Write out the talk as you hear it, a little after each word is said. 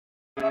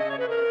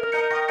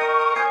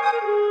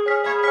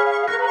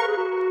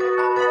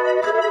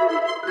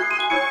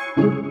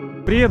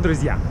Привет,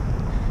 друзья!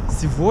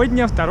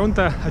 Сегодня в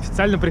Торонто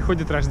официально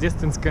приходит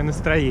рождественское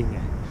настроение.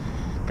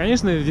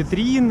 Конечно,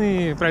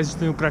 витрины,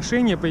 праздничные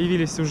украшения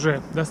появились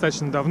уже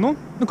достаточно давно.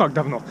 Ну как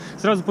давно?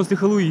 Сразу после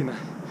Хэллоуина.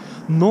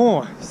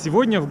 Но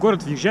сегодня в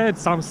город въезжает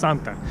сам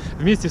Санта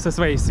вместе со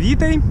своей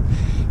свитой.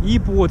 И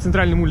по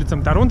центральным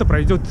улицам Торонто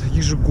пройдет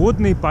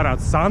ежегодный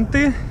парад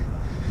Санты.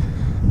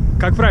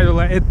 Как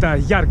правило, это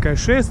яркое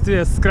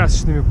шествие с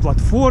красочными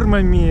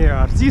платформами,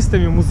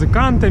 артистами,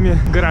 музыкантами.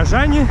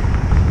 Горожане,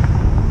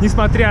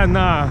 несмотря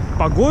на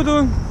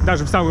погоду,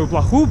 даже в самую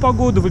плохую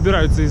погоду,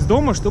 выбираются из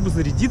дома, чтобы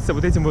зарядиться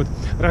вот этим вот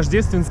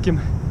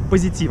рождественским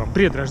позитивом,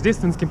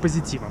 предрождественским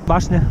позитивом.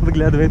 Башня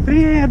выглядывает.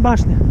 Привет,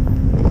 башня!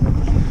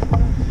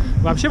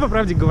 Вообще, по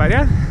правде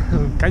говоря,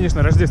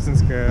 конечно,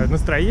 рождественское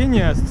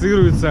настроение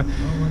ассоциируется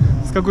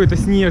с какой-то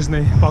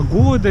снежной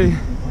погодой,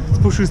 с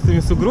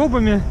пушистыми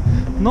сугробами,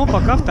 но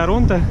пока в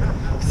Торонто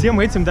всем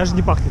этим даже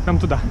не пахнет. Нам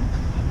туда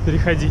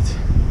переходить.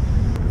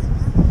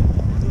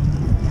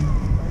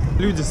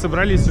 Люди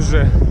собрались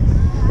уже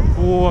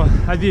по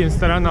обеим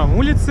сторонам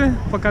улицы,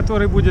 по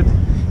которой будет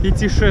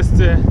идти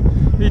шествие.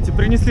 Видите,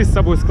 принесли с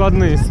собой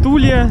складные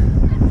стулья,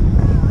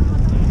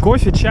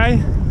 кофе,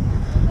 чай.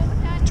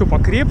 Что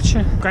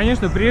покрепче.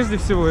 Конечно, прежде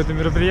всего это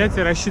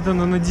мероприятие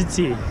рассчитано на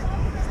детей,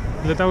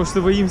 для того,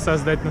 чтобы им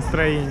создать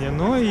настроение.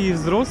 Но и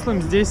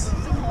взрослым здесь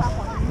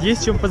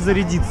есть чем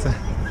подзарядиться.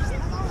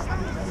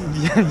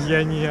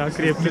 Я не о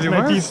крепких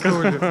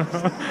напитках.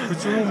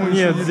 Почему мы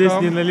Нет, здесь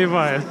не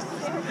наливают.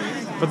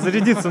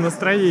 Подзарядиться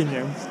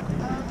настроением.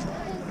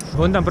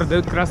 Вон там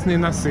продают красные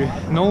носы.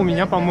 Но у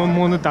меня,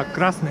 по-моему, он и так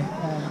красный.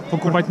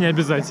 Покупать не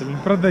обязательно.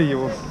 Продай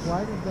его.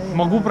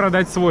 Могу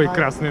продать свой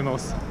красный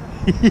нос.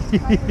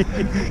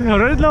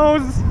 Red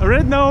nose,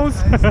 red nose.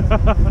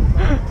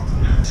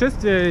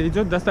 Шествие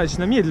идет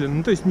достаточно медленно,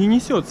 ну, то есть не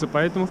несется,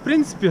 поэтому, в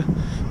принципе,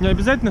 не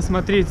обязательно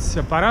смотреть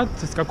парад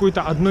с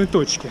какой-то одной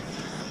точки.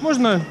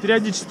 Можно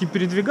периодически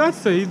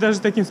передвигаться, и даже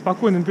таким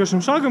спокойным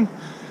пешим шагом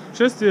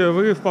шествие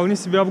вы вполне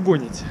себе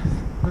обгоните.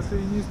 Это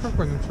и не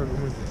спокойным шагом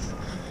идешь.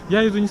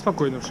 Я иду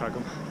неспокойным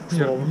шагом.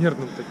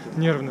 Нервным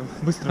таким. Нервным,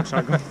 быстрым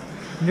шагом.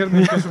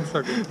 Нервным пешим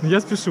шагом. Я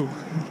спешу.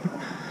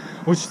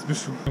 Очень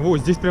спешу. О,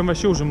 здесь прям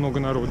вообще уже много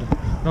народу.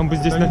 Нам бы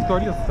здесь...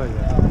 туалет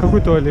стоят. Какой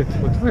туалет?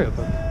 Вот в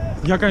этот.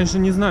 Я, конечно,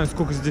 не знаю,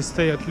 сколько здесь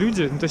стоят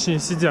люди, ну, точнее,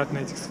 сидят на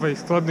этих своих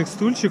складных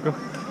стульчиках.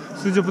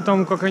 Судя по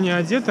тому, как они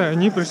одеты,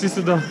 они пришли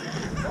сюда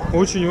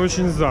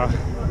очень-очень за.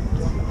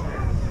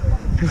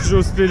 Уже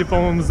успели,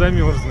 по-моему,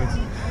 замерзнуть.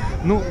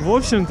 Ну, в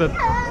общем-то,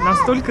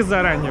 настолько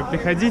заранее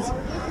приходить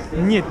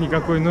нет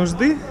никакой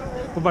нужды.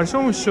 По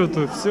большому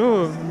счету,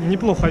 все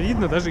неплохо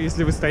видно, даже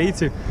если вы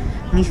стоите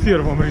не в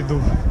первом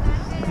ряду.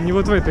 Не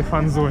вот в этой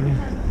фан-зоне.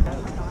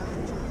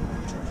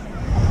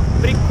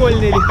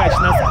 Прикольный лихач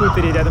на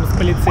скутере рядом с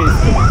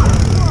полицейским.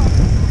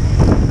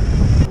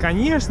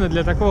 Конечно,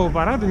 для такого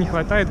парада не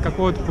хватает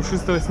какого-то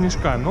пушистого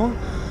снежка, но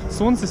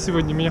солнце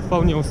сегодня меня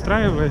вполне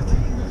устраивает,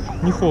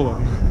 не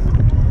холодно.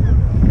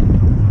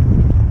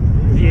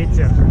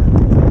 Ветер.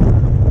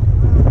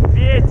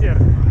 Ветер.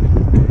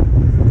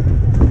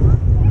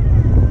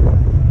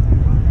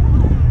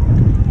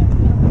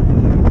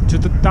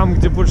 Что-то там,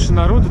 где больше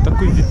народу,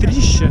 такое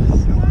ветрище.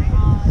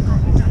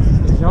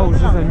 Я уже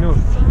замерз.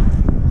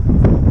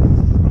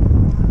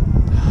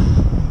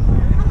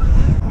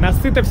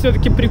 Носы-то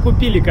все-таки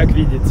прикупили, как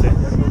видите.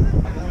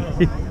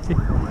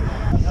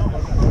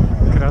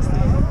 Красный.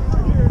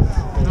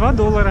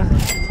 $2.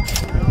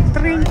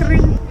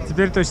 Трынь-трынь.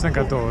 Теперь точно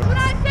готовы.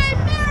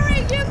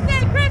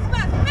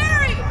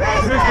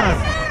 Christmas!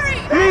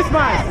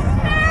 Christmas!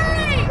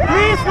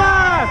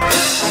 Christmas!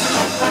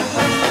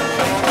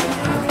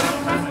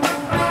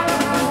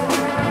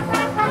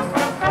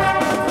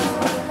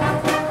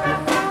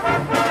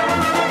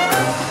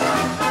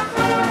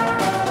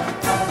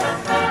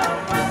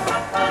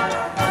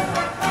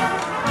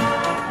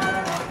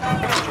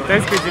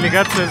 Китайская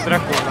делегация с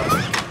драконом.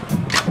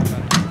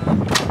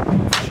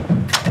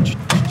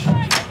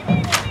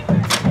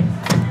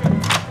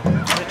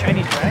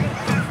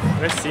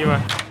 Красиво.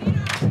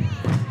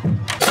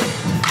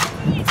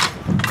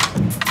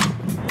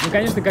 Ну,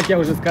 конечно, как я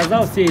уже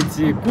сказал, все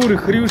эти куры,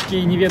 хрюшки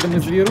и неведомые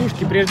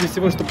зверушки, прежде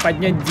всего, чтобы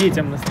поднять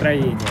детям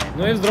настроение.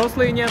 Но и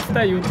взрослые не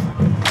отстают.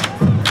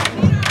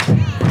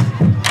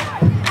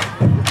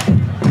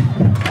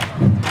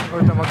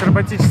 Вот там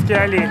акробатические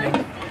олени.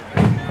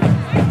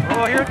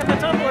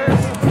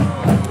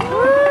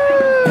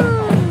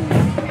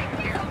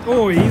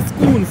 Ой, и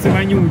скунсы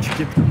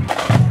вонючки.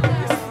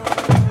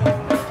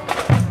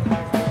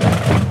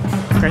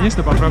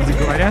 Конечно, по правде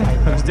говоря,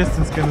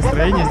 рождественское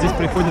настроение здесь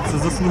приходится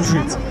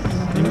заслужить.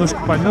 Немножко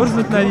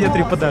померзнуть на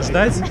ветре,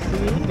 подождать.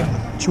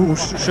 Чушь,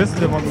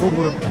 шествие могло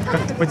бы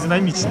как-то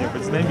подинамичнее.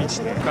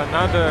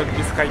 Канада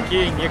без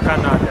хоккея не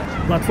Канада.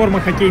 Платформа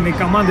хоккейной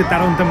команды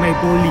Торонто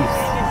Maple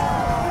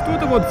Leafs.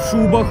 Кто-то вот в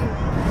шубах,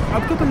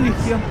 а кто-то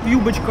налегке, в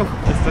юбочках.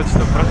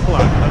 Достаточно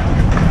прохладно.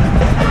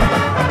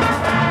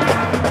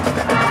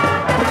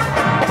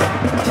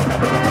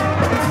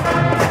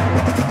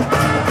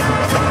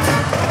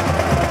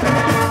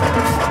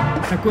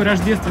 такой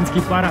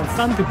рождественский парад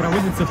Санты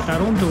проводится в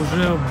Торонто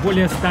уже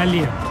более 100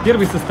 лет.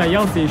 Первый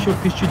состоялся еще в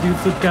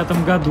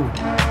 1905 году.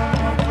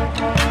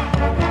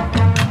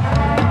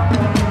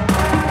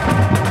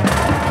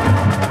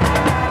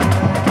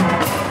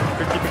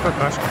 Какие-то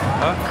какашки.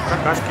 А?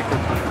 Какашки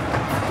какие-то.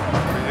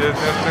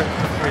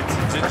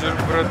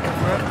 Джинджербред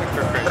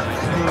какая-то.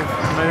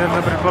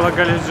 Наверное,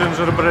 предполагали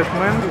Gingerbread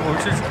Man,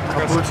 а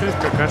получились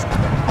какашки.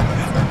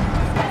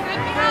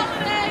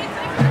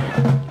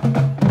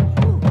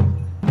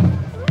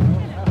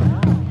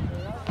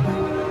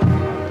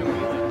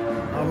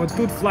 А вот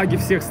тут флаги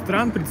всех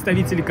стран,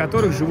 представители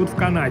которых живут в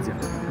Канаде.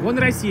 Вон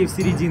Россия в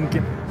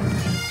серединке.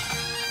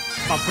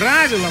 По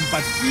правилам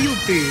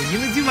подпилты не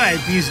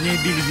надевают нижнее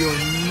белье,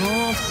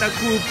 но в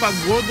такую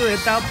погоду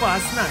это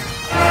опасно.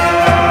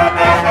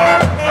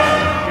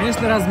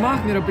 Конечно,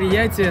 размах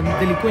мероприятия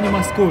далеко не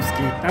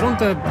московский.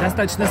 Торонто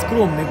достаточно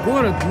скромный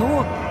город,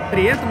 но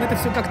при этом это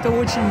все как-то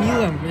очень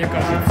мило, мне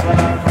кажется.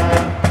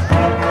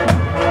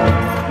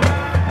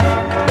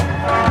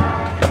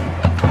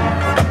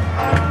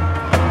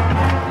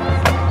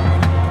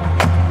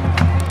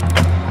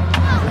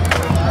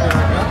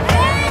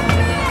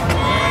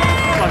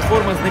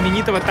 Платформа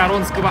знаменитого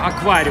торонского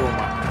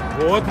аквариума.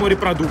 Вот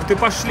морепродукты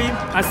пошли,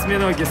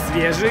 осьминоги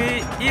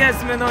свежие и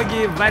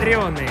осьминоги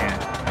вареные.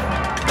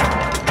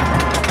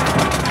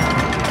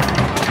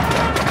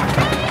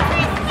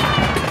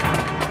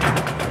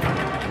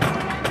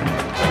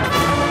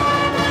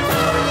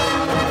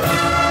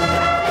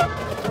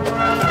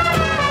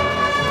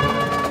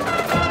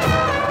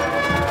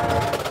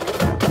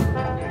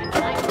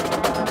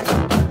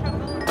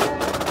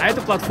 А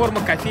это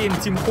платформа кофеен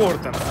Тим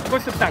Хортон.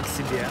 Кофе так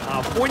себе,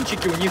 а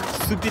пончики у них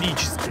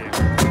суперические.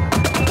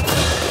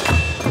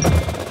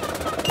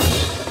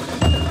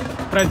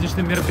 В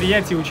праздничном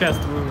мероприятии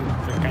участвуют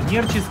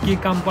коммерческие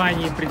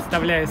компании,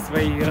 представляя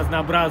свои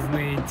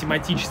разнообразные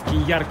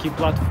тематические яркие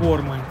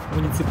платформы,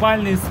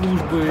 муниципальные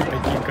службы,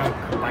 такие как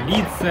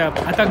полиция,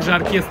 а также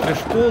оркестры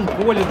школ,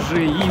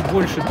 колледжи и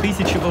больше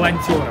 1000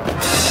 волонтеров.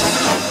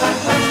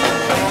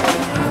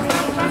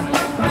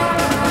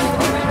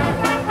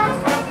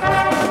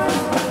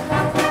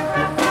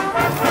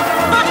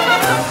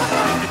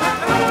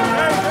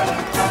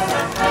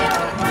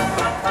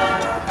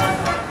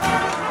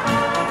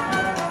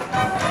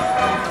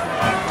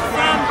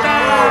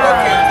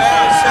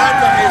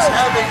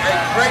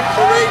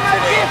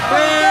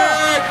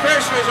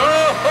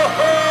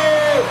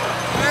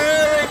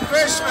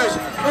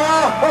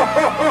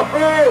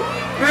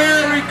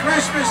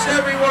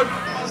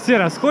 Все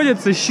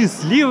расходятся,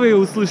 счастливые,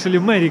 услышали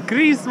Merry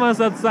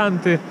Christmas от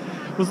Санты,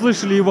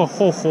 услышали его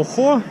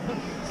хо-хо-хо.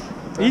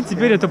 И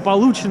теперь это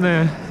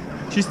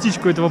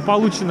частичку этого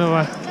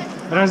полученного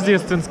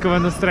рождественского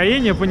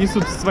настроения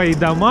понесут в свои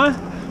дома,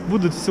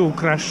 будут все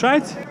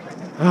украшать.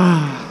 А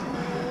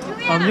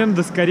мне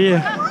надо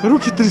скорее,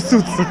 руки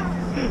трясутся.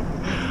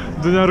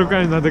 Двумя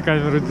руками надо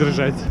камеру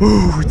держать.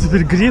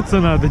 Теперь греться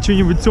надо,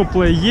 что-нибудь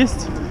теплое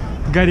есть,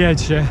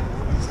 горячее.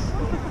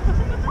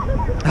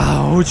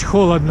 Очень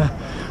холодно.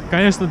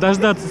 Конечно,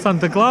 дождаться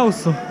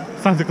Санта-Клаусу,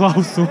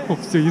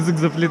 все, язык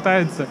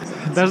заплетается.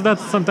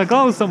 Дождаться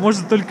Санта-Клауса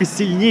может только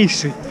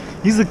сильнейший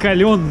и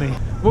закаленный.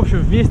 В общем,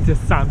 вместе с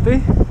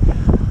Сантой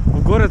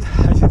в город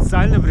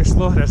официально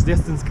пришло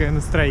рождественское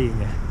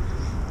настроение,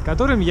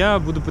 которым я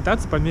буду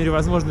пытаться по мере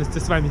возможности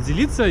с вами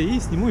делиться, и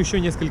сниму еще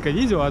несколько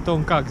видео о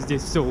том, как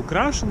здесь все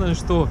украшено,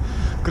 что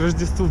к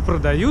Рождеству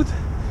продают.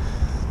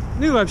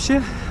 Ну и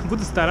вообще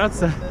буду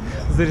стараться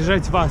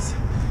заряжать вас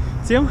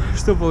тем,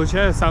 что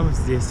получаю сам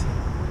здесь.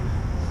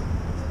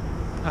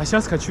 А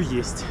сейчас хочу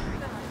есть.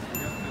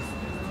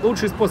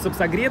 Лучший способ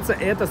согреться –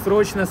 это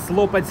срочно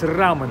слопать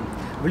рамен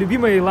в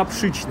любимой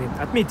лапшичной.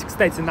 Отметьте,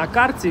 кстати, на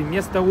карте,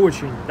 место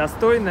очень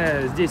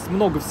достойное, здесь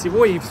много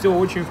всего и все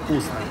очень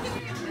вкусно.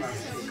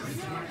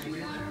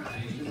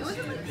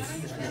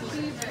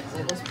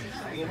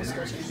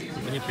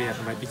 Мне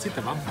приятного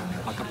аппетита, вам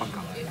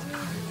пока-пока.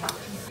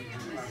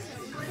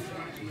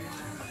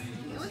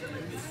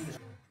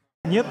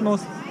 Нет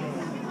нос,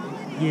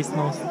 есть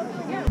нос.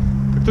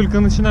 Как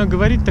только начинаю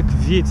говорить, так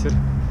вечер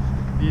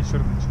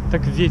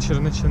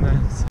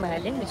начинается.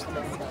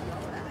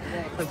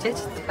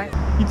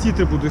 И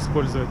титры буду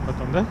использовать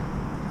потом, да?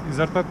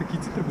 Изо рта такие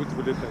титры будут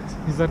вылетать.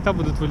 Изо рта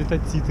будут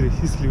вылетать титры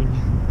и слюни.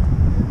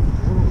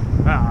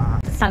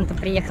 Санта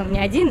приехал не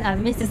один, а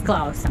вместе с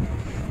Клаусом.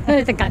 Ну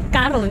это как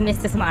Карл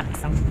вместе с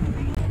Марксом.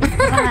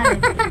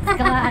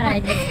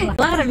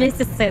 Клара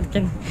вместе с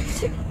Цеткин.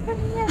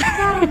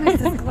 Клара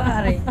вместе с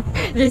Кларой.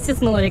 Вместе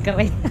с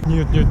Новиковой.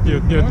 Нет, не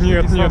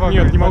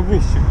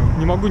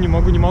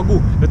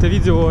могу. Это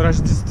видео о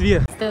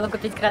Рождестве. Стоило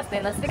купить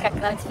красные носы, как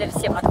к нам теперь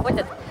все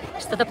подходят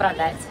что-то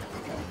продать.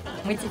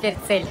 Мы теперь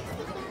цель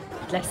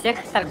для всех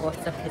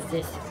торговцев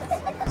здесь.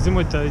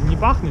 Зимой-то не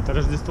пахнет, а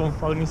Рождеством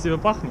вполне себе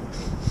пахнет.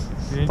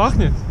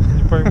 Пахнет?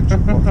 Не пойму, что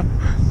пахнет.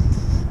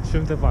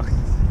 Чем-то пахнет.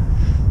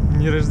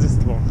 Не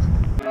Рождеством.